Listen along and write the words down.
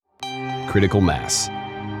critical mass.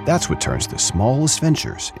 That's what turns the smallest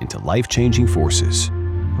ventures into life-changing forces.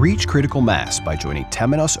 Reach critical mass by joining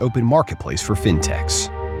Temenos Open Marketplace for fintechs,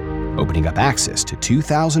 opening up access to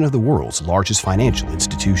 2,000 of the world's largest financial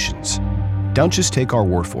institutions. Don't just take our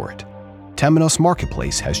word for it. Temenos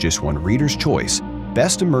Marketplace has just won Reader's Choice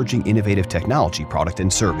Best Emerging Innovative Technology Product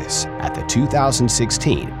and Service at the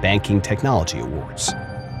 2016 Banking Technology Awards.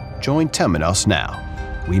 Join Temenos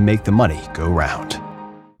now. We make the money go round.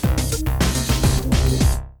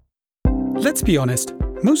 Let's be honest,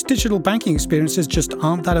 most digital banking experiences just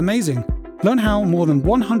aren't that amazing. Learn how more than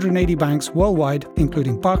 180 banks worldwide,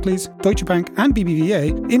 including Barclays, Deutsche Bank, and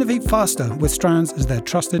BBVA, innovate faster with Strands as their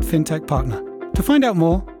trusted fintech partner. To find out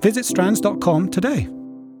more, visit strands.com today.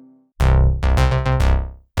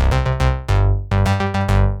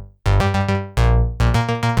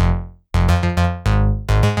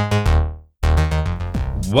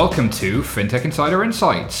 Welcome to FinTech Insider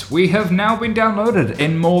Insights. We have now been downloaded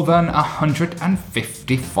in more than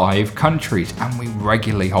 155 countries, and we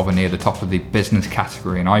regularly hover near the top of the business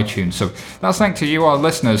category in iTunes. So that's thanks to you, our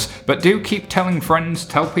listeners. But do keep telling friends,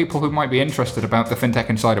 tell people who might be interested about the FinTech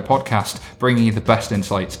Insider podcast, bringing you the best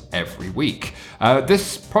insights every week.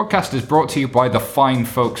 This podcast is brought to you by the fine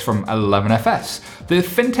folks from 11FS, the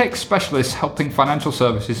fintech specialists helping financial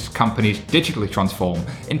services companies digitally transform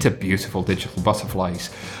into beautiful digital butterflies.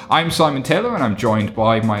 I'm Simon Taylor, and I'm joined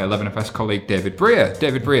by my 11FS colleague David Breer.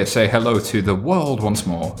 David Breer, say hello to the world once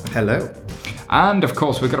more. Hello. And of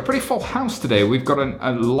course, we've got a pretty full house today. We've got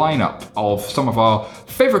a lineup of some of our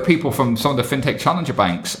favorite people from some of the fintech challenger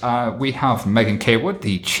banks. We have Megan Kaywood,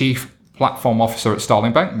 the Chief Platform Officer at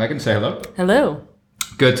Starling Bank. Megan, say hello. Hello.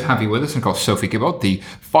 Good to have you with us. And of course, Sophie Gibaud, the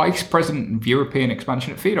Vice President of European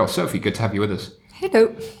Expansion at Fidor. Sophie, good to have you with us.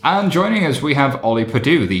 Hello. And joining us, we have Ollie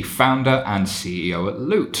Perdue, the founder and CEO at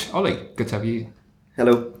Loot. Ollie, good to have you.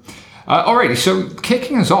 Hello. Alrighty, so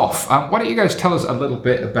kicking us off, why don't you guys tell us a little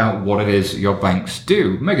bit about what it is your banks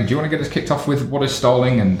do? Megan, do you want to get us kicked off with what is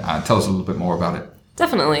Starling and tell us a little bit more about it?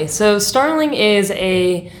 Definitely. So Starling is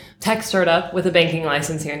a tech startup with a banking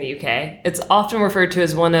license here in the UK. It's often referred to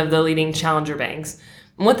as one of the leading challenger banks.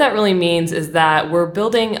 And what that really means is that we're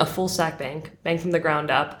building a full stack bank from the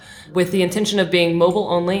ground up, with the intention of being mobile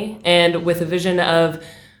only and with a vision of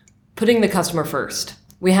putting the customer first.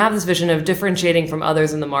 We have this vision of differentiating from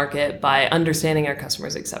others in the market by understanding our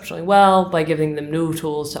customers exceptionally well, by giving them new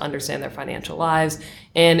tools to understand their financial lives,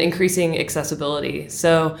 and increasing accessibility.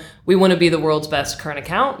 So we want to be the world's best current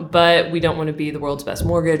account, but we don't want to be the world's best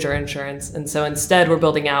mortgage or insurance. And so instead, we're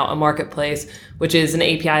building out a marketplace, which is an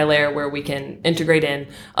API layer where we can integrate in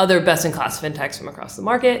other best-in-class fintechs from across the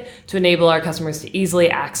market to enable our customers to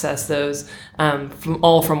easily access those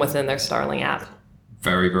from within their Starling app.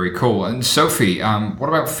 Very, very cool. And Sophie, what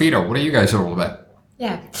about Fidor? What are you guys all about?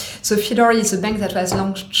 Yeah, so Fidor is a bank that was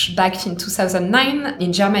launched back in 2009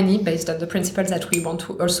 in Germany, based on the principle that we want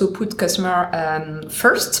to also put customer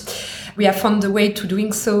first. We have found a way to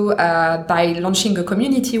doing so by launching a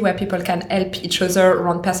community where people can help each other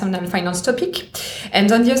around personal finance topic.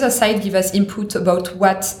 And on the other side, give us input about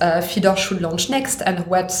what Fidor should launch next and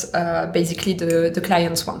what basically the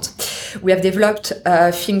clients want. We have developed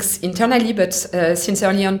things internally, but since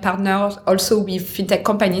early on partnered also with fintech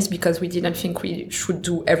companies, because we didn't think we should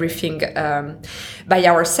do everything by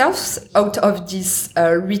ourselves. Out of this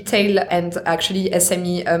retail and actually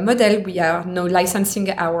SME model, we are now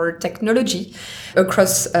licensing our technology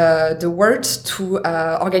across the world to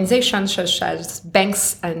organizations such as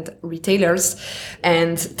banks and retailers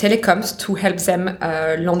and telecoms to help them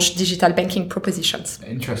launch digital banking propositions.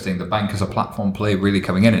 Interesting. The bank as a platform play really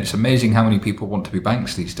coming in. It's amazing how many people want to be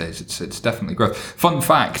banks these days. It's definitely growth. Fun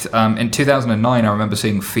fact, in 2009, I remember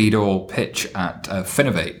seeing Fidor pitch at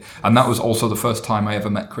Finovate, and that was also the first time I ever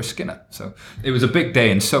met Chris Skinner. So it was a big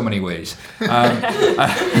day in so many ways. It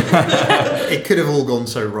could have all gone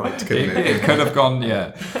so right, couldn't it? It could have gone,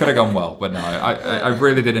 could have gone well. But no, I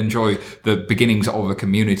really did enjoy the beginnings of a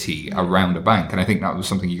community around a bank, and I think that was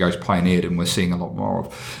something you guys pioneered and we're seeing a lot more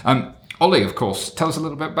of. Ollie, of course, tell us a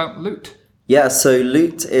little bit about Loot. Yeah, so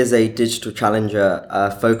Loot is a digital challenger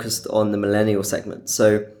focused on the millennial segment.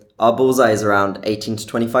 So our bullseye is around 18 to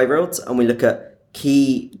 25-year-olds, and we look at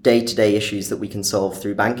key day-to-day issues that we can solve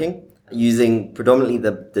through banking using predominantly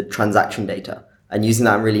the transaction data, and using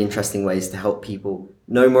that in really interesting ways to help people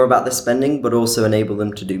know more about their spending, but also enable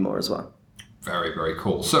them to do more as well. Very, very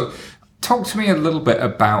cool. So talk to me a little bit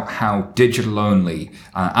about how digital only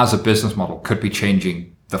as a business model could be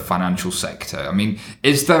changing the financial sector. I mean,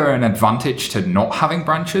 is there an advantage to not having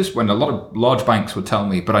branches when a lot of large banks would tell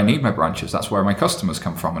me, but I need my branches, that's where my customers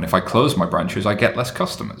come from, and if I close my branches, I get less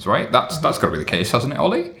customers, right? That's got to be the case, hasn't it,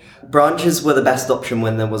 Ollie? Branches were the best option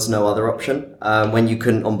when there was no other option. When you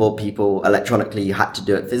couldn't onboard people electronically, you had to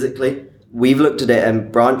do it physically. We've looked at it, and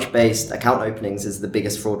branch-based account openings is the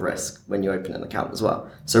biggest fraud risk when you open an account as well.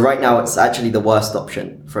 So right now, it's actually the worst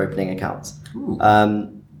option for opening accounts.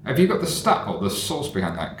 Have you got the stat or the source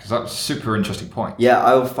behind that? Because that's a super interesting point. Yeah,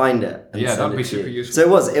 I will find it. And Yeah, send that'd it be to super you. useful.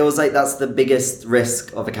 So it was like that's the biggest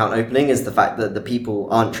risk of account opening is the fact that the people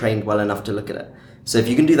aren't trained well enough to look at it. So if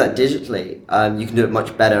you can do that digitally, you can do it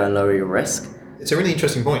much better and lower your risk. It's a really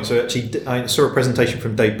interesting point. So actually, I saw a presentation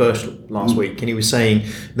from Dave Burchell last week, and he was saying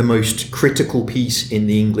the most critical piece in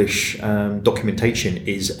the English documentation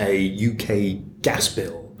is a UK gas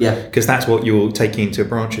bill. Yeah. Because that's what you're taking into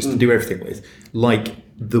branches to do everything with. Like,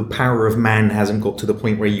 the power of man hasn't got to the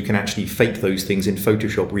point where you can actually fake those things in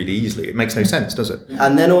Photoshop really easily. It makes no sense, does it?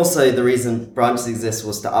 And then also the reason branches exist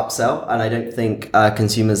was to upsell, and I don't think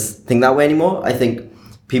consumers think that way anymore. I think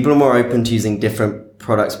people are more open to using different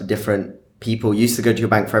products with different people. You used to go to your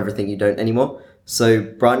bank for everything, you don't anymore. So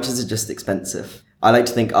branches are just expensive. I like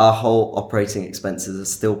to think our whole operating expenses are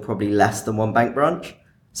still probably less than one bank branch.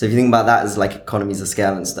 So if you think about that as like economies of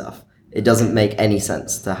scale and stuff, it doesn't make any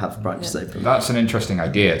sense to have branches open. That's an interesting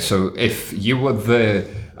idea. So if you were the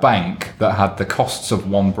bank that had the costs of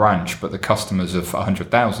one branch, but the customers of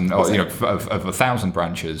 100,000, or of 1,000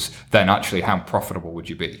 branches, then actually how profitable would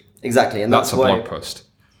you be? Exactly, and That's a blog post.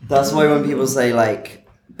 That's why when people say like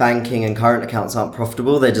banking and current accounts aren't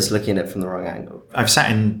profitable, they're just looking at it from the wrong angle. I've sat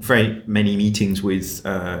in very many meetings with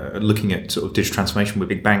looking at sort of digital transformation with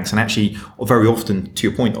big banks, and actually very often, to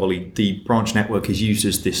your point, Ollie, the branch network is used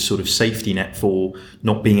as this sort of safety net for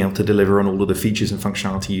not being able to deliver on all of the features and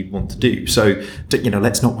functionality you want to do. So,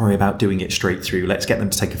 let's not worry about doing it straight through. Let's get them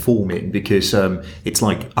to take a form in, because it's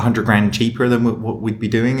like $100,000 cheaper than what we'd be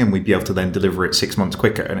doing, and we'd be able to then deliver it 6 months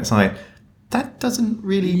quicker. And it's like, that doesn't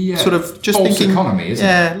really sort of just false thinking economy, isn't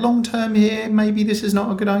it? Long term here, maybe this is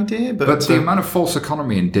not a good idea. But the amount of false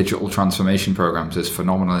economy in digital transformation programs is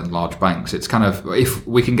phenomenal in large banks. It's kind of, if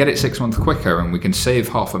we can get it 6 months quicker and we can save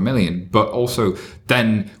 $500,000, but also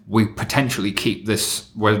then we potentially keep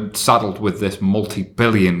this, we're saddled with this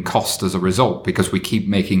multi-billion cost as a result because we keep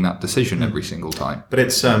making that decision every single time. But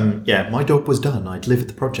it's, my job was done. I delivered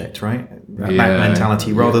the project, right? That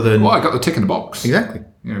mentality rather than... Well, I got the tick in the box. Exactly.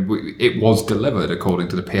 It was delivered according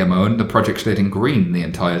to the PMO, and the project stayed in green the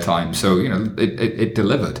entire time. So it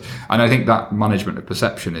delivered, and I think that management of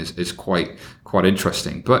perception is quite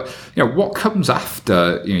interesting. But what comes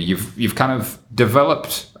after you've kind of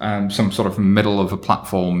developed some sort of middle of a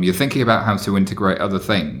platform. You're thinking about how to integrate other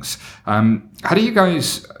things. How do you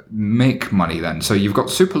guys make money then? So you've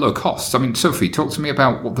got super low costs. I mean, Sophie, talk to me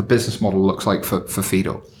about what the business model looks like for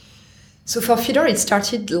Fido. So for Fido, it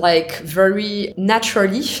started like very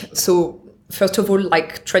naturally. So first of all,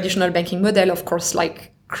 like traditional banking model, of course,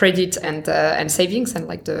 like credit and savings and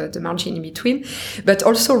like the margin in between, but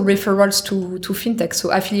also referrals to fintech. So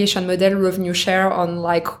affiliation model, revenue share on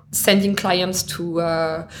like sending clients to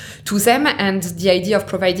them, and the idea of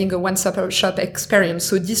providing a one-stop shop experience.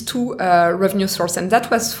 So these two revenue source, and that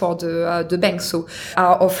was for the banks. So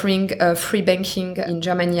are offering free banking in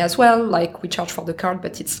Germany as well. Like we charge for the card,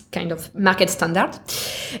 but it's kind of market standard.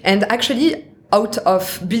 And actually, out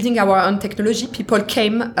of building our own technology, people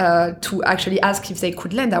came to actually ask if they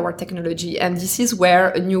could lend our technology. And this is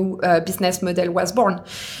where a new business model was born,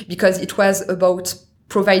 because it was about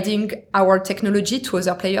providing our technology to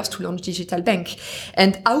other players to launch digital bank.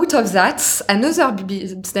 And out of that, another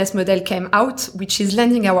business model came out, which is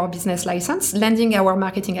lending our business license, lending our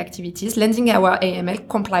marketing activities, lending our AML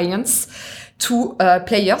compliance to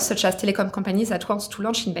players such as telecom companies that wants to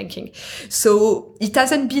launch in banking. So it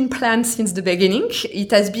hasn't been planned since the beginning.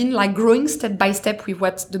 It has been like growing step by step with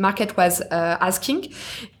what the market was asking,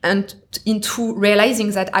 and into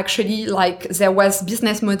realizing that actually like there was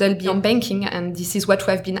business model beyond banking, and this is what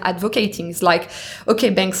we have been advocating. It's like,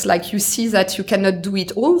 okay, banks, like you see that you cannot do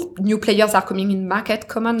it all. New players are coming in market,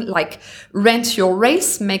 come on, like rent your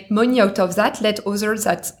rails, make money out of that, let others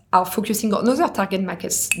that are focusing on other target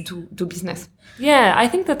markets do business. Yeah, I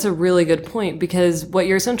think that's a really good point, because what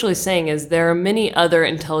you're essentially saying is there are many other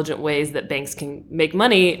intelligent ways that banks can make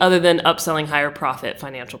money other than upselling higher profit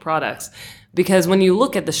financial products. Because when you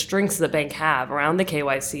look at the strengths that bank have around the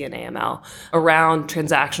KYC and AML, around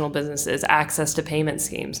transactional businesses, access to payment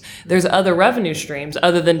schemes, there's other revenue streams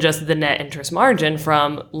other than just the net interest margin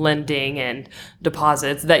from lending and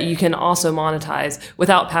deposits that you can also monetize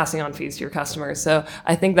without passing on fees to your customers. So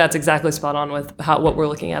I think that's exactly spot on with what we're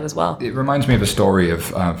looking at as well. It reminds me of a story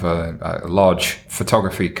of a large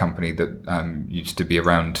photography company that used to be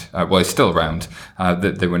around, is still around,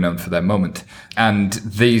 that they were known for their Moment. And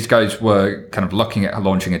these guys were kind of looking at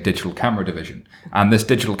launching a digital camera division. And this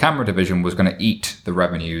digital camera division was going to eat the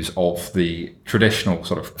revenues of the traditional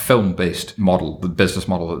sort of film-based model, the business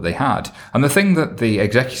model that they had. And the thing that the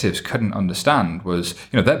executives couldn't understand was,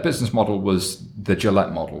 their business model was the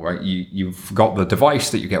Gillette model, right? You've got the device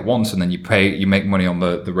that you get once, and then you make money on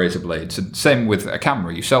the razor blades. And same with a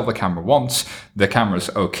camera. You sell the camera once, the camera's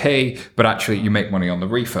okay, but actually you make money on the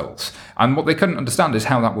refills. And what they couldn't understand is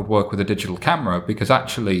how that would work with a digital camera, because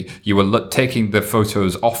actually you were taking the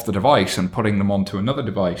photos off the device and putting them onto another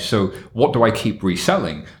device. So what do I keep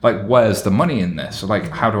reselling? Like, where's the money in this? Like,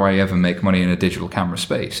 how do I ever make money in a digital camera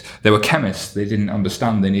space? They were chemists. They didn't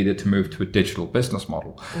understand they needed to move to a digital business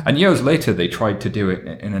model. And years later, they tried to do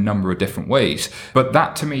it in a number of different ways. But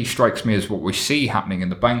that, to me, strikes me as what we see happening in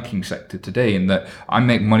the banking sector today, in that I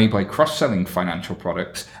make money by cross-selling financial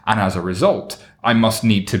products, and as a result, I must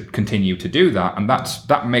need to continue to do that, and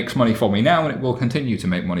that makes money for me now, and it will continue to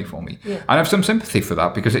make money for me. Yeah. And I have some sympathy for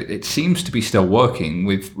that, because it seems to be still working.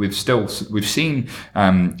 We've seen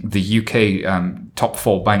the UK top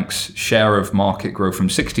 4 banks' share of market grow from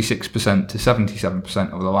 66% to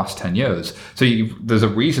 77% over the last 10 years. So there's a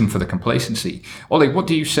reason for the complacency. Ollie, what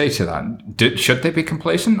do you say to that? Should they be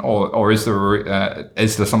complacent, or is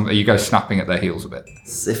there something? Are you guys snapping at their heels a bit?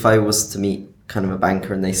 If I was to meet kind of a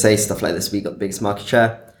banker and they say stuff like this, we got the biggest market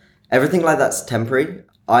share, everything like that's temporary.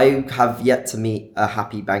 I have yet to meet a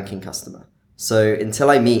happy banking customer. So until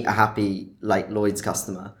I meet a happy Lloyds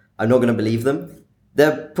customer, I'm not going to believe them.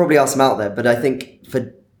 There probably are some out there, but I think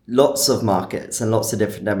for lots of markets and lots of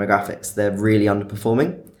different demographics, they're really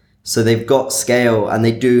underperforming. So they've got scale and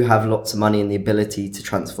they do have lots of money and the ability to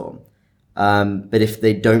transform. But if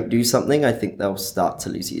they don't do something, I think they'll start to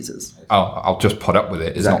lose users. I'll just put up with it.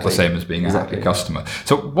 It's exactly. Not the same as being a happy customer.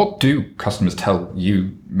 So what do customers tell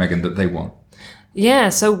you, Megan, that they want? Yeah,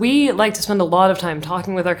 so we like to spend a lot of time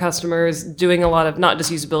talking with our customers, doing a lot of not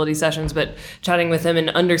just usability sessions, but chatting with them and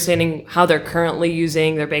understanding how they're currently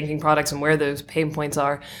using their banking products and where those pain points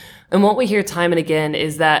are. And what we hear time and again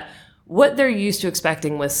is that what they're used to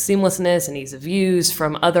expecting with seamlessness and ease of use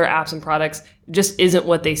from other apps and products just isn't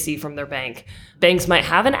what they see from their bank. Banks might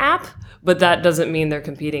have an app, but that doesn't mean they're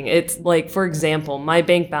competing. It's like, for example, my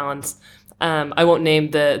bank balance, I won't name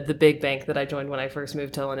the big bank that I joined when I first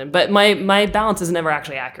moved to London, but my balance is never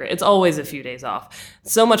actually accurate. It's always a few days off.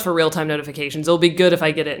 So much for real-time notifications. It'll be good if I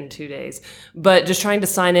get it in 2 days. But just trying to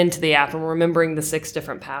sign into the app and remembering the 6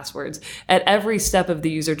 different passwords. At every step of the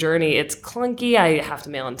user journey, it's clunky. I have to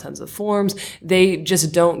mail in tons of forms. They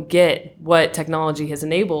just don't get what technology has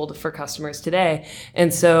enabled for customers today.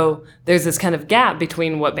 And so there's this kind of gap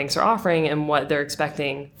between what banks are offering and what they're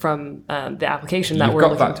expecting from the application that we're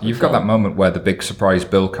looking to. You've got that moment where the big surprise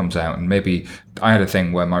bill comes out, and maybe I had a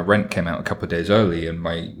thing where my rent came out a couple of days early and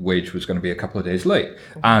my wage was going to be a couple of days late.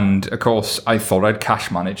 And of course, I thought I'd cash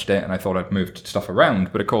managed it and I thought I'd moved stuff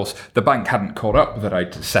around. But of course, the bank hadn't caught up that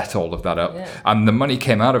I'd set all of that up. Yeah. And the money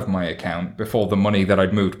came out of my account before the money that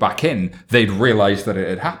I'd moved back in. They'd realized that it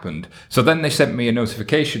had happened. So then they sent me a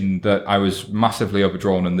notification that I was massively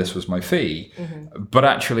overdrawn and this was my fee. Mm-hmm. But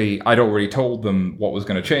actually, I'd already told them what was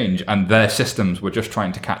going to change, and their systems were just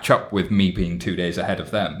trying to catch up with me being 2 days ahead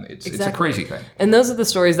of them. It's a crazy thing. And those are the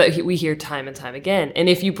stories that we hear time and time again. And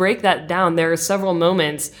if you break that down, there are several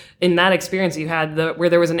moments in that experience you had where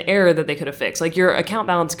there was an error that they could have fixed. Like your account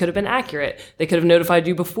balance could have been accurate. They could have notified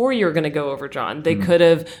you before you were going to go overdrawn. They could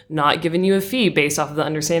have not given you a fee based off of the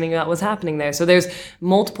understanding that was happening there. So there's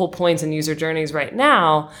multiple points in user journeys right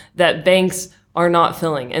now that banks are not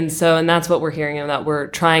filling. And that's what we're hearing and that we're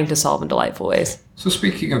trying to solve in delightful ways. So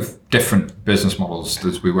speaking of different business models,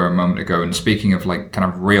 as we were a moment ago, and speaking of like kind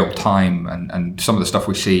of real time and some of the stuff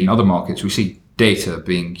we see in other markets, we see data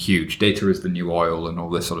being huge. Data is the new oil and all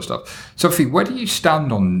this sort of stuff. Sophie, where do you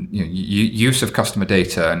stand on use of customer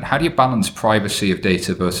data, and how do you balance privacy of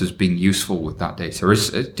data versus being useful with that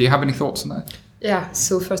data? Do you have any thoughts on that? Yeah,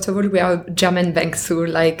 so first of all, we are a German bank, so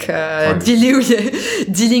like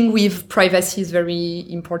dealing with privacy is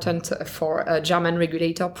very important for a German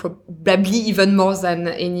regulator, probably even more than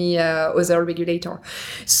any other regulator.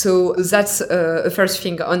 So that's a first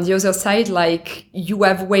thing. On the other side, like you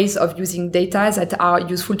have ways of using data that are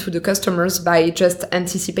useful to the customers by just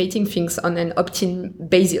anticipating things on an opt-in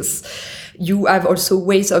basis. You have also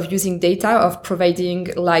ways of using data of providing,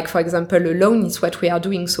 like, for example, a loan is what we are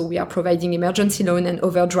doing. So we are providing emergency loan and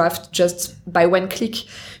overdraft just by one click,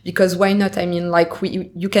 because why not? I mean, like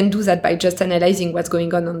you can do that by just analyzing what's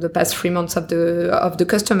going on the past 3 months of the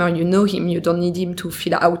customer. You know him, you don't need him to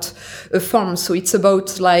fill out a form. So it's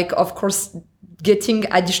about, like, of course,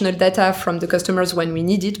 getting additional data from the customers when we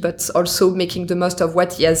need it, but also making the most of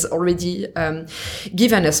what he has already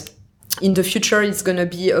given us. In the future, it's going to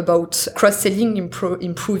be about cross-selling,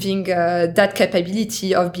 improving that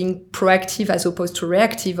capability of being proactive as opposed to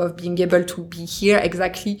reactive, of being able to be here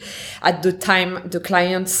exactly at the time the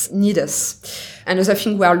clients need us. Another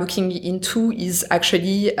thing we are looking into is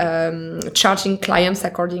actually charging clients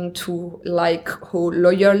according to like how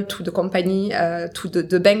loyal to the company, to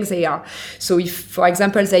the bank they are. So if, for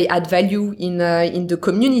example, they add value in the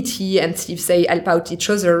community, and if they help out each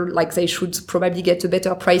other, like they should probably get a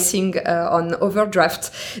better pricing on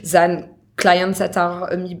overdraft than clients that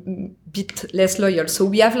are a bit less loyal. So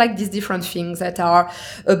we have like these different things that are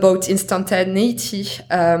about instantaneity,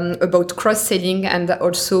 about cross-selling, and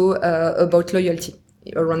also about loyalty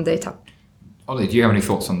around data. Ollie, do you have any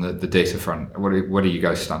thoughts on the data front? Where do you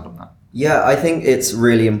guys stand on that? Yeah, I think it's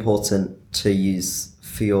really important to use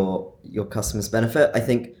for your customers' benefit. I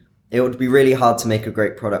think it would be really hard to make a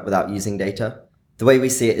great product without using data. The way we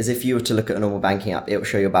see it is, if you were to look at a normal banking app, it will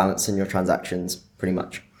show your balance and your transactions pretty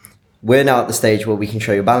much. We're now at the stage where we can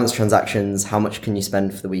show your balance, transactions, how much can you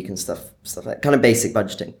spend for the week and stuff like that, kind of basic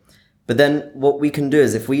budgeting. But then what we can do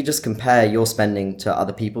is, if we just compare your spending to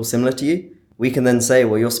other people similar to you, we can then say,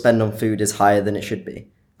 well, your spend on food is higher than it should be.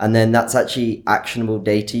 And then that's actually actionable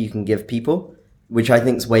data you can give people, which I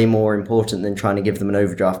think is way more important than trying to give them an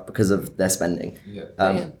overdraft because of their spending.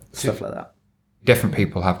 Stuff like that. Different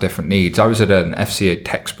people have different needs. I was at an FCA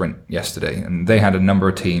tech sprint yesterday, and they had a number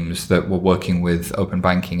of teams that were working with open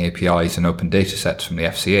banking APIs and open data sets from the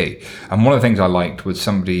FCA. And one of the things I liked was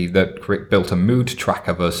somebody that built a mood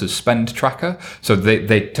tracker versus spend tracker. So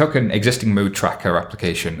they took an existing mood tracker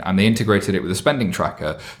application and they integrated it with a spending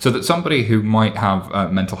tracker, so that somebody who might have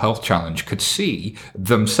a mental health challenge could see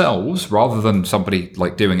themselves, rather than somebody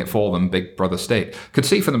like doing it for them, Big Brother State, could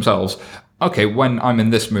see for themselves, okay, when I'm in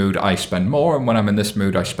this mood, I spend more, and when I'm in this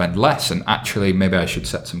mood, I spend less. And actually, maybe I should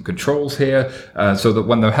set some controls here so that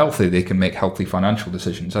when they're healthy, they can make healthy financial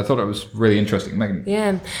decisions. I thought it was really interesting. Megan?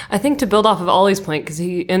 Yeah, I think to build off of Ollie's point,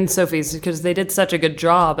 and Sophie's, because they did such a good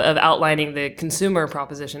job of outlining the consumer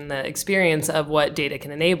proposition, the experience of what data can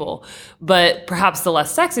enable. But perhaps the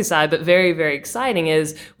less sexy side, but very, very exciting,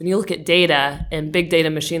 is when you look at data, and big data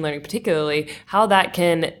machine learning particularly, how that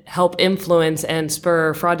can help influence and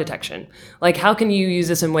spur fraud detection. Like, how can you use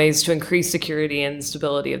this in ways to increase security and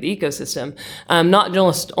stability of the ecosystem? Not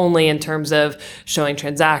just only in terms of showing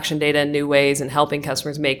transaction data in new ways and helping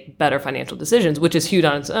customers make better financial decisions, which is huge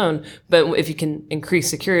on its own, but if you can increase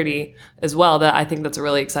security as well, that I think that's a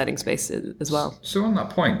really exciting space as well. So on that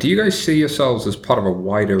point, do you guys see yourselves as part of a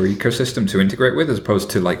wider ecosystem to integrate with, as opposed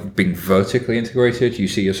to like being vertically integrated? You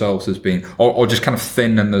see yourselves as being, or just kind of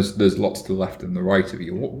thin and there's lots to the left and the right of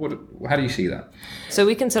you? How do you see that? So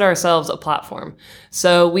we consider ourselves a platform.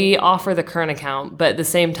 So we offer the current account, but at the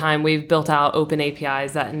same time, we've built out open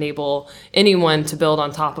APIs that enable anyone to build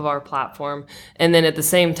on top of our platform. And then at the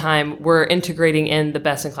same time, we're integrating in the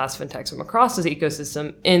best-in-class fintechs from across this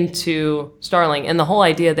ecosystem into Starling. And the whole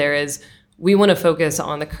idea there is, we want to focus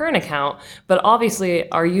on the current account, but obviously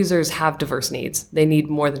our users have diverse needs. They need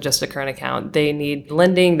more than just a current account. They need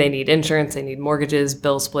lending, they need insurance, they need mortgages,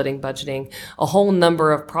 bill splitting, budgeting, a whole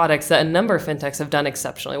number of products that a number of fintechs have done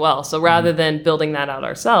exceptionally well. So rather than building that out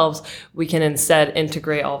ourselves, we can instead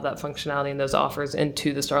integrate all of that functionality and those offers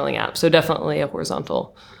into the Starling app. So definitely a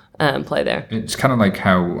horizontal play there. It's kind of like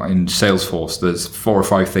how in Salesforce there's 4 or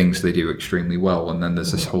 5 things they do extremely well, and then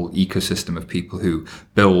there's this whole ecosystem of people who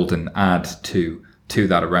build and add to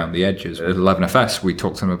that around the edges. At 11FS, we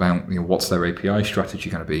talked to them about what's their API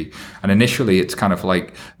strategy going to be, and initially it's kind of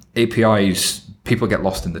like APIs, people get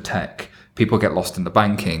lost in the tech, people get lost in the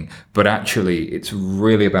banking, but actually it's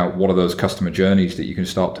really about what are those customer journeys that you can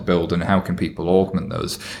start to build and how can people augment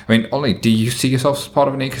those. I mean, Ollie, do you see yourselves as part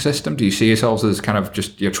of an ecosystem? Do you see yourselves as kind of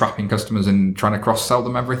just you're trapping customers and trying to cross-sell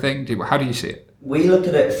them everything? How do you see it? We look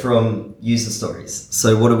at it from user stories.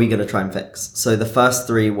 So what are we going to try and fix? So the first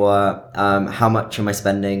three were how much am I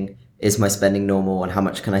spending? Is my spending normal? And how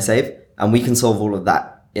much can I save? And we can solve all of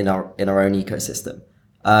that in our own ecosystem.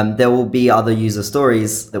 There will be other user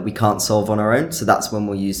stories that we can't solve on our own. So that's when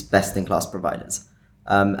we'll use best-in-class providers.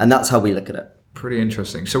 And that's how we look at it. Pretty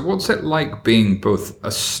interesting. So what's it like being both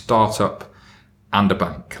a startup and a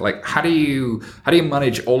bank? Like, how do you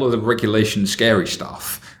manage all of the regulation scary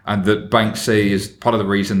stuff? And that banks say is part of the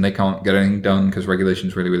reason they can't get anything done because regulation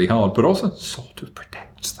is really, really hard, but also sort of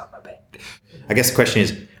protects them a bit. I guess the question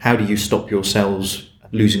is, how do you stop yourselves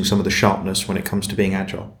losing some of the sharpness when it comes to being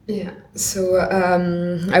agile? Yeah, so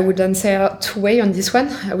I would answer two ways on this one.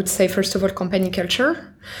 I would say, first of all, company culture,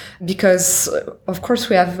 because of course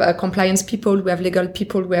we have compliance people, we have legal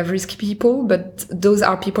people, we have risk people, but those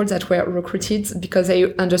are people that were recruited because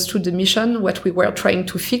they understood the mission, what we were trying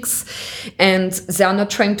to fix, and they are not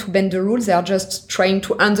trying to bend the rules, they are just trying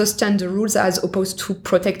to understand the rules as opposed to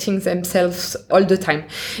protecting themselves all the time.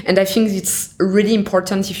 And I think it's really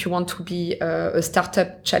important if you want to be a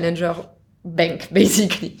startup challenger bank,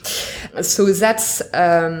 basically. So that's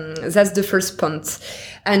the first point.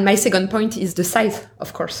 And my second point is the size,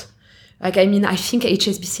 of course. Like, I mean, I think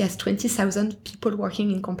HSBC has 20,000 people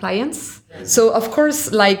working in compliance. So, of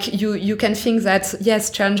course, like, you can think that, yes,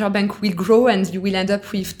 Challenger Bank will grow and you will end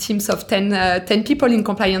up with teams of 10 people in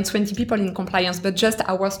compliance, 20 people in compliance, but just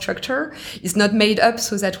our structure is not made up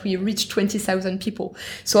so that we reach 20,000 people.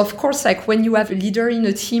 So, of course, like, when you have a leader in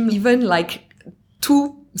a team, even like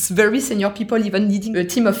two very senior people, even leading a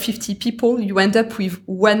team of 50 people, you end up with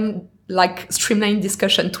one like streamlined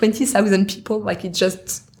discussion. 20,000 people, like, it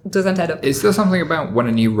just doesn't add up. Is there something about when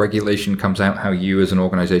a new regulation comes out, how you as an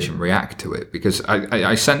organization react to it? Because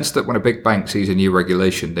I sense that when a big bank sees a new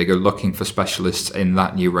regulation, they go looking for specialists in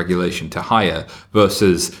that new regulation to hire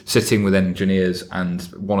versus sitting with engineers and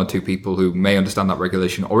one or two people who may understand that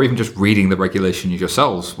regulation, or even just reading the regulation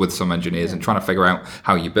yourselves with some engineers and trying to figure out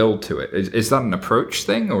how you build to it. Is that an approach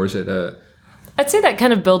thing, or is it a... I'd say that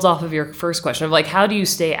kind of builds off of your first question of like, how do you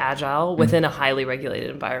stay agile within a highly regulated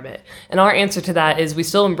environment? And our answer to that is we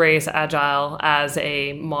still embrace agile as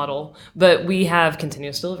a model, but we have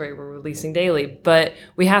continuous delivery. We're releasing daily, but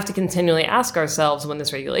we have to continually ask ourselves when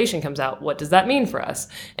this regulation comes out, what does that mean for us?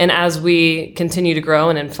 And as we continue to grow,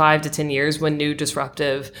 and in 5 to 10 years, when new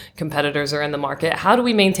disruptive competitors are in the market, how do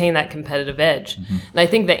we maintain that competitive edge? And I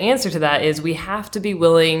think the answer to that is we have to be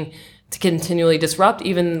willing to continually disrupt,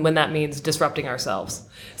 even when that means disrupting ourselves.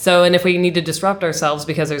 So, and if we need to disrupt ourselves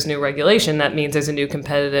because there's new regulation, that means there's a new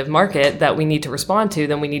competitive market that we need to respond to,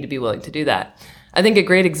 then we need to be willing to do that. I think a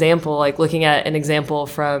great example, like looking at an example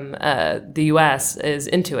from the US, is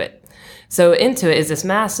Intuit. So Intuit is this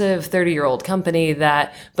massive 30-year-old company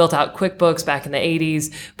that built out QuickBooks back in the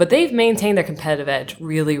 80s, but they've maintained their competitive edge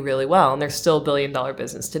really, really well, and they're still a billion-dollar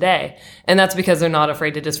business today. And that's because they're not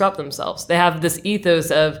afraid to disrupt themselves. They have this ethos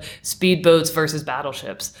of speedboats versus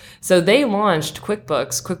battleships. So they launched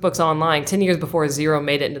QuickBooks Online, 10 years before Xero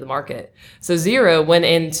made it into the market. So Xero went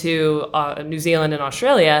into New Zealand and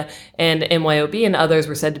Australia, and MYOB and others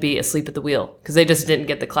were said to be asleep at the wheel because they just didn't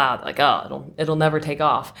get the cloud. Like, oh, it'll never take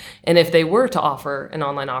off. And if they were to offer an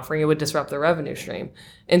online offering, it would disrupt their revenue stream.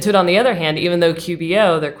 Intuit, on the other hand, even though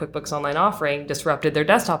QBO, their QuickBooks Online offering, disrupted their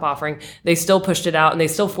desktop offering, they still pushed it out and they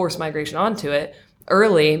still forced migration onto it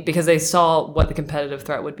early because they saw what the competitive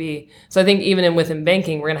threat would be. So I think even within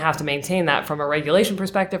banking, we're going to have to maintain that from a regulation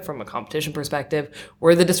perspective, from a competition perspective.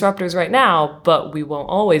 We're the disruptors right now, but we won't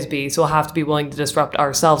always be. So we'll have to be willing to disrupt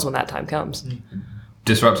ourselves when that time comes.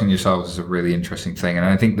 Disrupting yourselves is a really interesting thing, and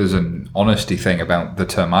I think there's an honesty thing about the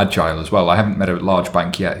term agile as well. I haven't met a large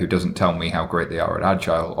bank yet who doesn't tell me how great they are at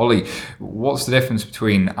agile. Ollie, what's the difference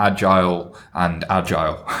between agile and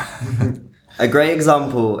agile? A great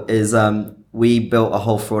example is we built a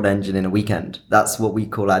whole fraud engine in a weekend. That's what we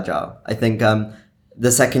call agile. I think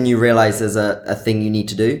the second you realize there's a thing you need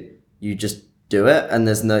to do, you just do it, and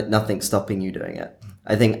there's nothing stopping you doing it.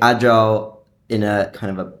 I think agile, in a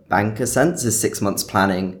kind of a banker sense, is 6 months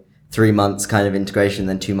planning, 3 months kind of integration,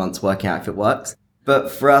 then 2 months working out if it works. But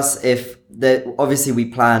for us, obviously we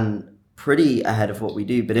plan pretty ahead of what we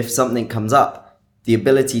do, but if something comes up, the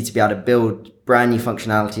ability to be able to build brand new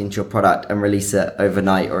functionality into your product and release it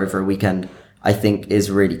overnight or over a weekend, I think is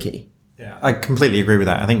really key. Yeah, I completely agree with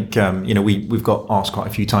that. I think, we've got asked quite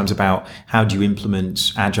a few times about how do you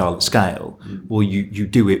implement agile at scale? Well, you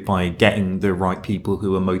do it by getting the right people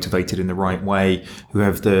who are motivated in the right way, who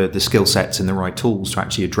have the skill sets and the right tools to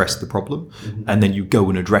actually address the problem. And then you go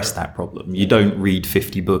and address that problem. You don't read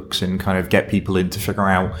 50 books and kind of get people in to figure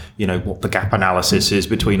out, what the gap analysis is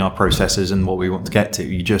between our processes and what we want to get to.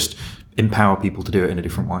 You just empower people to do it in a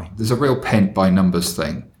different way. There's a real paint by numbers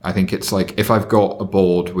thing. I think it's like if I've got a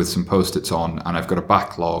board with some post-its on and I've got a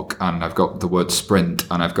backlog and I've got the word sprint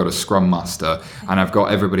and I've got a scrum master and I've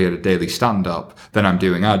got everybody at a daily stand-up, then I'm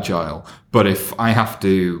doing agile. But if I have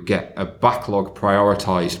to get a backlog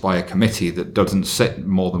prioritized by a committee that doesn't sit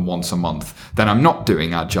more than once a month, then I'm not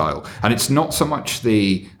doing agile. And it's not so much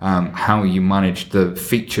the how you manage the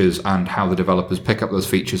features and how the developers pick up those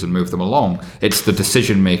features and move them along. It's the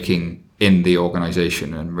decision-making in the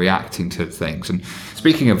organization and reacting to things. And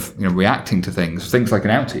speaking of reacting to things like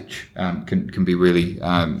an outage can be really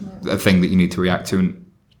a thing that you need to react to. And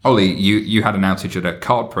Ollie, you had an outage at a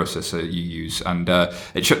card processor you use, and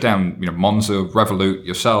it shut down Monzo, Revolut,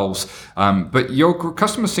 yourselves. But your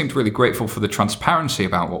customers seemed really grateful for the transparency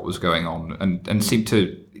about what was going on and seemed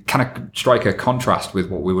to kind of strike a contrast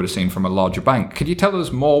with what we would have seen from a larger bank. Could you tell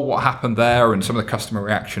us more what happened there and some of the customer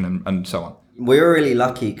reaction and so on? We were really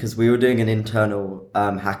lucky because we were doing an internal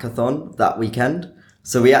hackathon that weekend.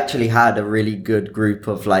 So we actually had a really good group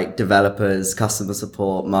of like developers, customer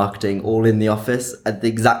support, marketing, all in the office at the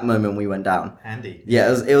exact moment we went down. Handy.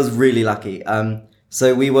 Yeah, it was really lucky.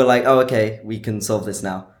 So we were like, oh, okay, we can solve this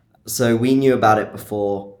now. So we knew about it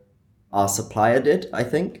before our supplier did, I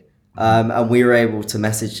think. And we were able to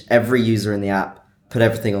message every user in the app, put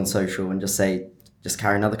everything on social and just say, just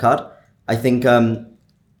carry another card. I think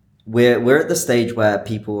we're at the stage where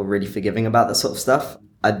people are really forgiving about that sort of stuff.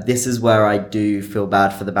 This is where I do feel bad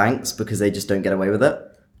for the banks because they just don't get away with it.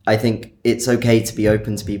 I think it's okay to be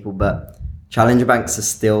open to people, but challenger banks are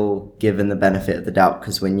still given the benefit of the doubt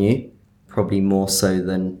because we're new, probably more so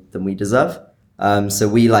than we deserve. So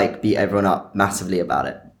we beat everyone up massively about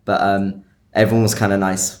it, but everyone was kind of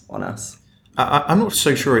nice on us. I'm not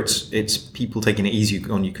so sure it's people taking it easy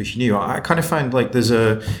on you because you knew. I kind of find like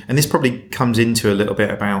and this probably comes into a little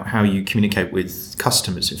bit about how you communicate with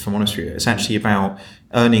customers, if I'm honest with you. It's actually about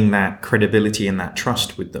earning that credibility and that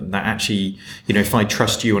trust with them. That actually, if I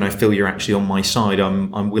trust you and I feel you're actually on my side,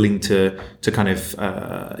 I'm willing to kind of,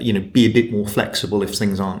 be a bit more flexible if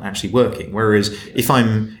things aren't actually working. Whereas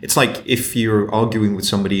it's like if you're arguing with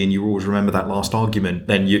somebody and you always remember that last argument,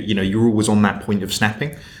 then you're always on that point of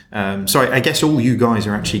snapping. So I guess all you guys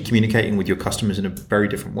are actually communicating with your customers in a very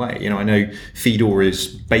different way. I know Fidor is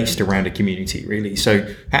based around a community, really. So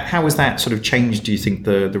how has that sort of changed, do you think,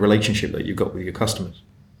 the relationship that you've got with your customers?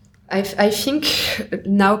 I think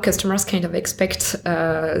now customers kind of expect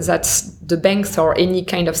that the banks or any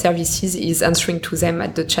kind of services is answering to them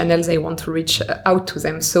at the channels they want to reach out to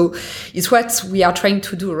them. So it's what we are trying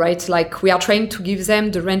to do, right? Like we are trying to give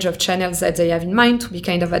them the range of channels that they have in mind to be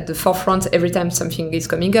kind of at the forefront every time something is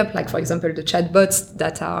coming up, like for example, the chatbots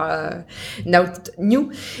that are now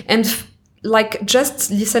new. And just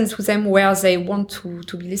listen to them where they want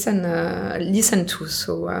to be listened to.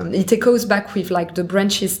 So it echoes back with the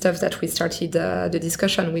branches stuff that we started the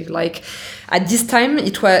discussion with. At this time,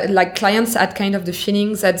 it was clients had kind of the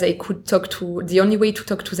feeling that they could the only way to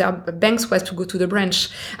talk to their banks was to go to the branch.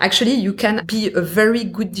 Actually, you can be a very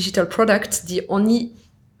good digital product. The only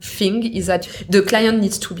thing is that the client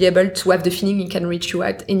needs to be able to have the feeling he can reach you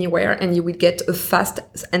out anywhere and you will get a fast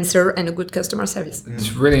answer and a good customer service.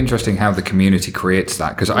 It's really interesting how the community creates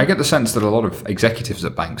that, because I get the sense that a lot of executives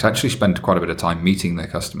at banks actually spend quite a bit of time meeting their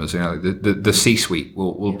customers. The C-suite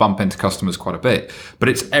will bump into customers quite a bit, but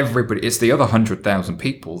it's everybody. It's the other 100,000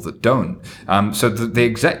 people that don't. So the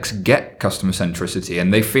execs get customer centricity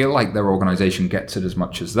and they feel like their organization gets it as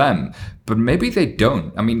much as them, but maybe they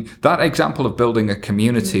don't. I mean, that example of building a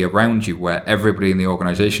community around you where everybody in the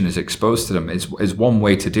organization is exposed to them is one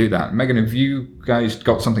way to do that. Megan, have you guys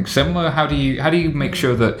got something similar? How do you make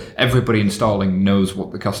sure that everybody in Starling knows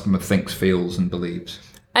what the customer thinks, feels, and believes?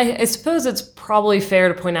 I suppose it's probably fair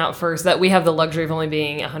to point out first that we have the luxury of only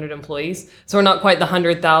being 100 employees. So we're not quite the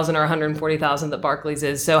 100,000 or 140,000 that Barclays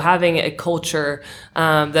is. So having a culture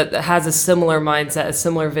that has a similar mindset, a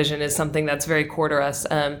similar vision is something that's very core to us.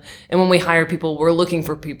 And when we hire people, we're looking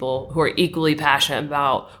for people who are equally passionate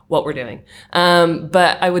about what we're doing.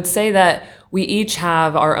 But I would say that we each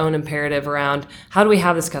have our own imperative around how do we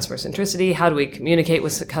have this customer centricity? How do we communicate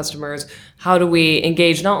with customers? How do we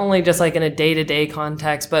engage not only just in a day-to-day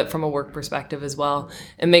context, but from a work perspective as well,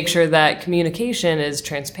 and make sure that communication is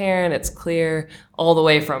transparent, it's clear, all the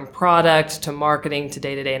way from product to marketing to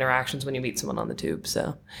day-to-day interactions when you meet someone on the tube.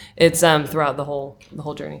 So it's throughout the whole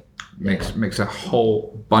journey. Makes a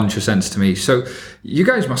whole bunch of sense to me. So you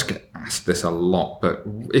guys must get asked this a lot, but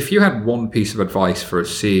if you had one piece of advice for a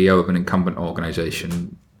CEO of an incumbent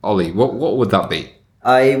organization, Ollie, what would that be?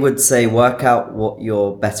 I would say work out what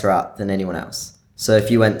you're better at than anyone else. So if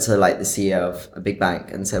you went to the CEO of a big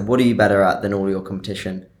bank and said, what are you better at than all your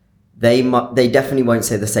competition? they definitely won't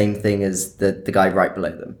say the same thing as the guy right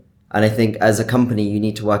below them. And I think as a company, you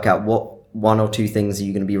need to work out what 1 or 2 things are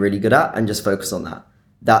you going to be really good at and just focus on that.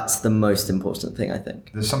 That's the most important thing, I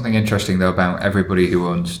think. There's something interesting, though, about everybody who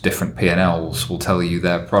owns different P&Ls will tell you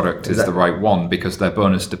their product is the right one because their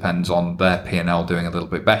bonus depends on their P&L doing a little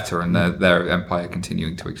bit better and their empire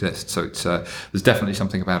continuing to exist. So it's there's definitely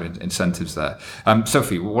something about incentives there.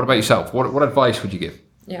 Sophie, what about yourself? What advice would you give?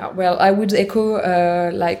 Yeah, well, I would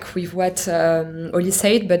echo like with what Oli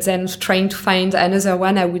said, but then trying to find another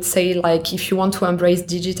one, I would say, like, if you want to embrace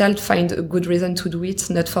digital, find a good reason to do it,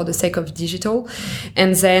 not for the sake of digital,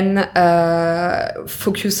 and then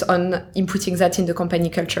focus on inputting that in the company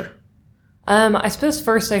culture. I suppose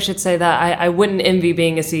first I should say that I wouldn't envy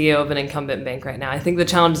being a CEO of an incumbent bank right now. I think the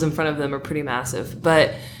challenges in front of them are pretty massive,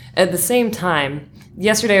 but at the same time,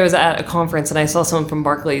 yesterday I was at a conference and I saw someone from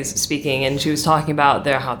Barclays speaking, and she was talking about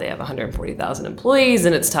how they have 140,000 employees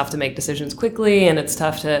and it's tough to make decisions quickly and it's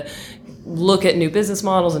tough to look at new business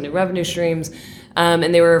models and new revenue streams.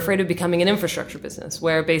 And they were afraid of becoming an infrastructure business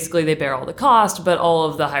where basically they bear all the cost, but all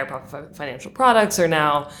of the higher profit financial products are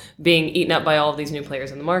now being eaten up by all of these new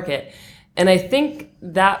players in the market. And I think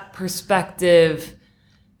that perspective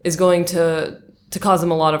is going to cause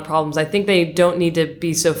them a lot of problems. I think they don't need to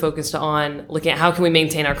be so focused on looking at how can we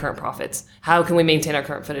maintain our current profits? How can we maintain our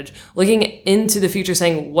current footage? Looking into the future,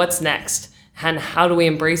 saying what's next? And how do we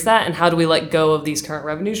embrace that? And how do we let go of these current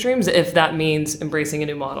revenue streams if that means embracing a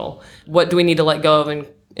new model? What do we need to let go of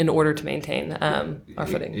in order to maintain our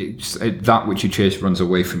footing? That which you chase runs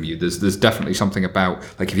away from you. There's definitely something about,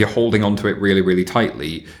 like, if you're holding onto it really, really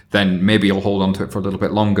tightly, then maybe you'll hold onto it for a little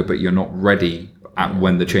bit longer, but you're not ready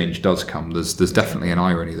when the change does come. There's definitely an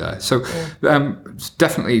irony there. So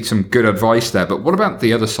definitely some good advice there. But what about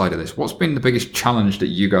the other side of this? What's been the biggest challenge that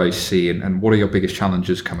you guys see, and what are your biggest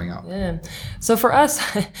challenges coming up? Yeah. So for us,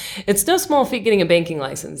 it's no small feat getting a banking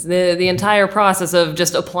license. The entire process of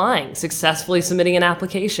just applying, successfully submitting an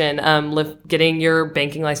application, getting your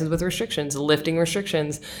banking license with restrictions, lifting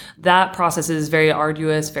restrictions, that process is very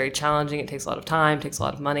arduous, very challenging. It takes a lot of time, takes a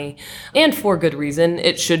lot of money, and for good reason.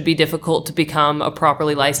 It should be difficult to become a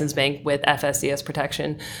properly licensed bank with FSCS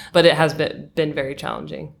protection, but it has been very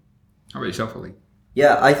challenging. How about yourself, Oli?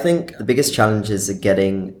 Yeah, I think the biggest challenges are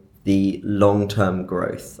getting the long-term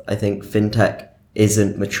growth. I think fintech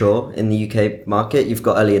isn't mature in the UK market. You've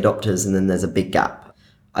got early adopters and then there's a big gap.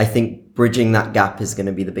 I think bridging that gap is going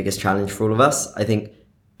to be the biggest challenge for all of us. I think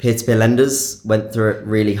peer-to-peer lenders went through it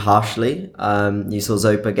really harshly. You saw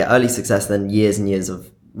Zopa get early success, then years and years of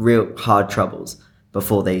real hard troubles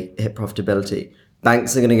before they hit profitability.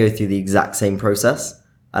 Banks are going to go through the exact same process,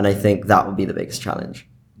 and I think that will be the biggest challenge.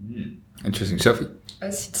 Interesting. Sophie?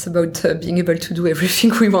 It's about being able to do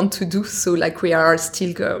everything we want to do. So like we are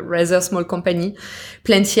still a rather small company,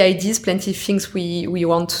 plenty ideas, plenty things we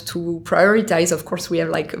want to prioritize. Of course, we have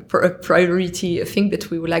like a priority thing, but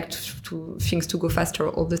we would like to things to go faster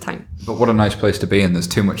all the time. But what a nice place to be in. There's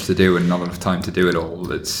too much to do and not enough time to do it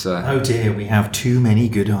all. It's oh dear, we have too many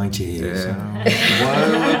good ideas. Yeah.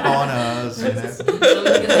 Woe upon us. So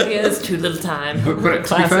many good ideas, too little time. But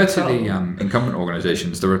to be fair to the incumbent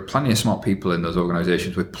organisations, there are plenty of smart people in those organisations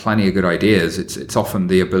with plenty of good ideas. It's often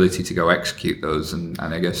the ability to go execute those, and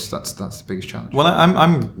I guess that's the biggest challenge. Well,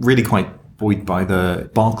 I'm really quite buoyed by the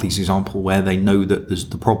Barclays example where they know that there's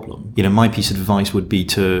the problem. You know, my piece of advice would be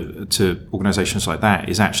to organisations like that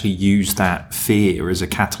is actually use that fear as a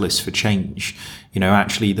catalyst for change. You know,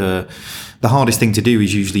 actually the hardest thing to do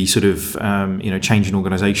is usually sort of, change an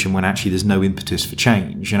organisation when actually there's no impetus for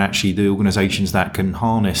change. And actually the organisations that can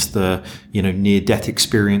harness the, near-death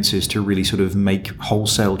experiences to really sort of make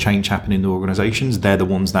wholesale change happen in the organisations, they're the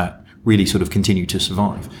ones that really sort of continue to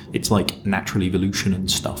survive. It's like natural evolution and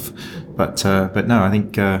stuff. But no, I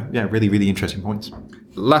think, really, really interesting points.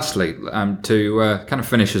 Lastly, to kind of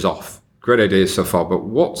finish us off, great ideas so far, but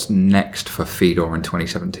what's next for Fidor in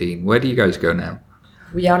 2017? Where do you guys go now?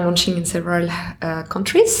 We are launching in several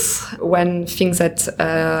countries. One thing that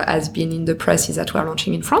has been in the press is that we are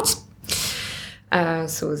launching in France.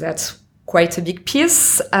 So that's quite a big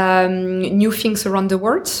piece. New things around the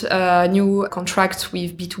world. New contracts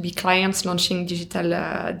with B2B clients launching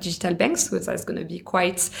digital banks. So that's going to be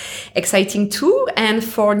quite exciting too. And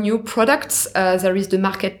for new products, there is the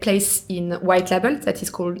marketplace in white label that is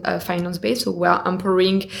called Finance Base. So we are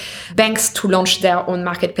empowering banks to launch their own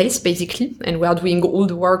marketplace basically, and we are doing all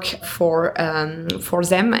the work for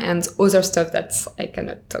them and other stuff that I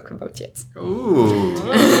cannot talk about yet. Ooh,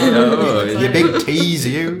 you big tease,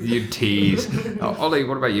 you tease. Oli,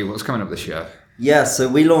 what about you? What's coming up this year? Yeah, so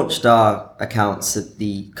we launched our accounts at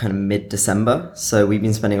the kind of mid-December. So we've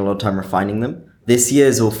been spending a lot of time refining them. This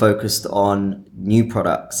year's all focused on new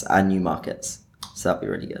products and new markets. So that'll be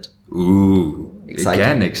really good. Ooh, Exciting.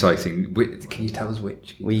 Again, exciting. Can you tell us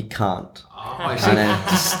which? We can't. I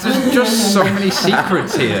see. There's just so many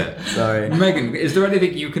secrets here. Sorry. Megan, is there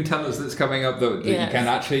anything you can tell us that's coming up that you Yes. can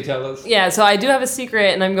actually tell us? Yeah, so I do have a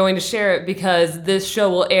secret, and I'm going to share it because this show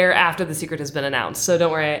will air after the secret has been announced. So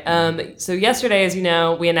don't worry. So yesterday, as you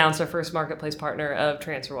know, we announced our first marketplace partner of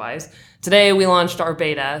TransferWise. Today, we launched our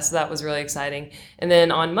beta, so that was really exciting. And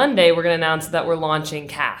then on Monday, we're going to announce that we're launching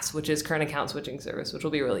CAS, which is Current Account Switching Service, which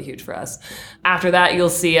will be really huge for us. After that, you'll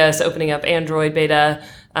see us opening up Android beta.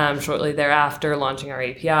 Shortly thereafter, launching our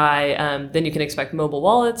API. Then you can expect mobile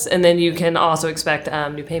wallets, and then you can also expect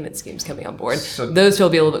new payment schemes coming on board. So those two will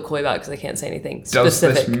be a little bit coy about because I can't say anything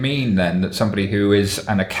specific. Does this mean then that somebody who is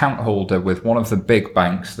an account holder with one of the big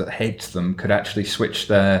banks that hates them could actually switch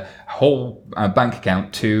their whole bank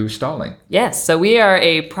account to Starling? Yes, so we are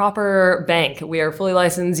a proper bank. We are fully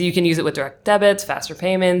licensed. You can use it with direct debits, faster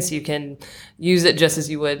payments. You can use it just as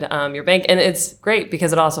you would your bank. And it's great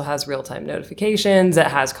because it also has real-time notifications. It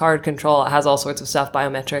has card control. It has all sorts of stuff,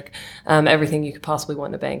 biometric, everything you could possibly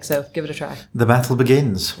want in a bank. So give it a try. The battle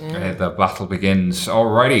begins. The battle begins.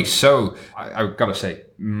 Alrighty, so I've got to say,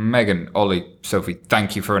 Megan, Ollie, Sophie,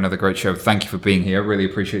 thank you for another great show. Thank you for being here. Really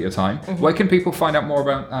appreciate your time. Where can people find out more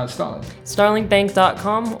about Starling?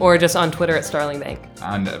 Starlingbank.com or just on Twitter at StarlingBank.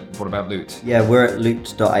 And what about Loot? Yeah, we're at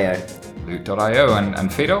loot.io. Loot.io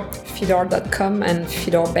and Fedor? Fedor.com and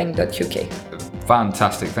fedorbank.uk.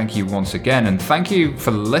 Fantastic. Thank you once again, and thank you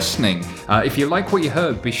for listening. If you like what you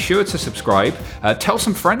heard, be sure to subscribe. Tell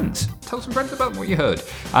some friends. Tell some friends about what you heard.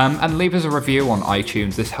 And leave us a review on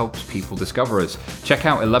iTunes. This helps people discover us. Check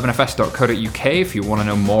out 11fs.co.uk if you want to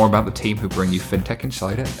know more about the team who bring you FinTech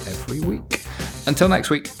Insider every week. Until next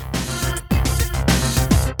week.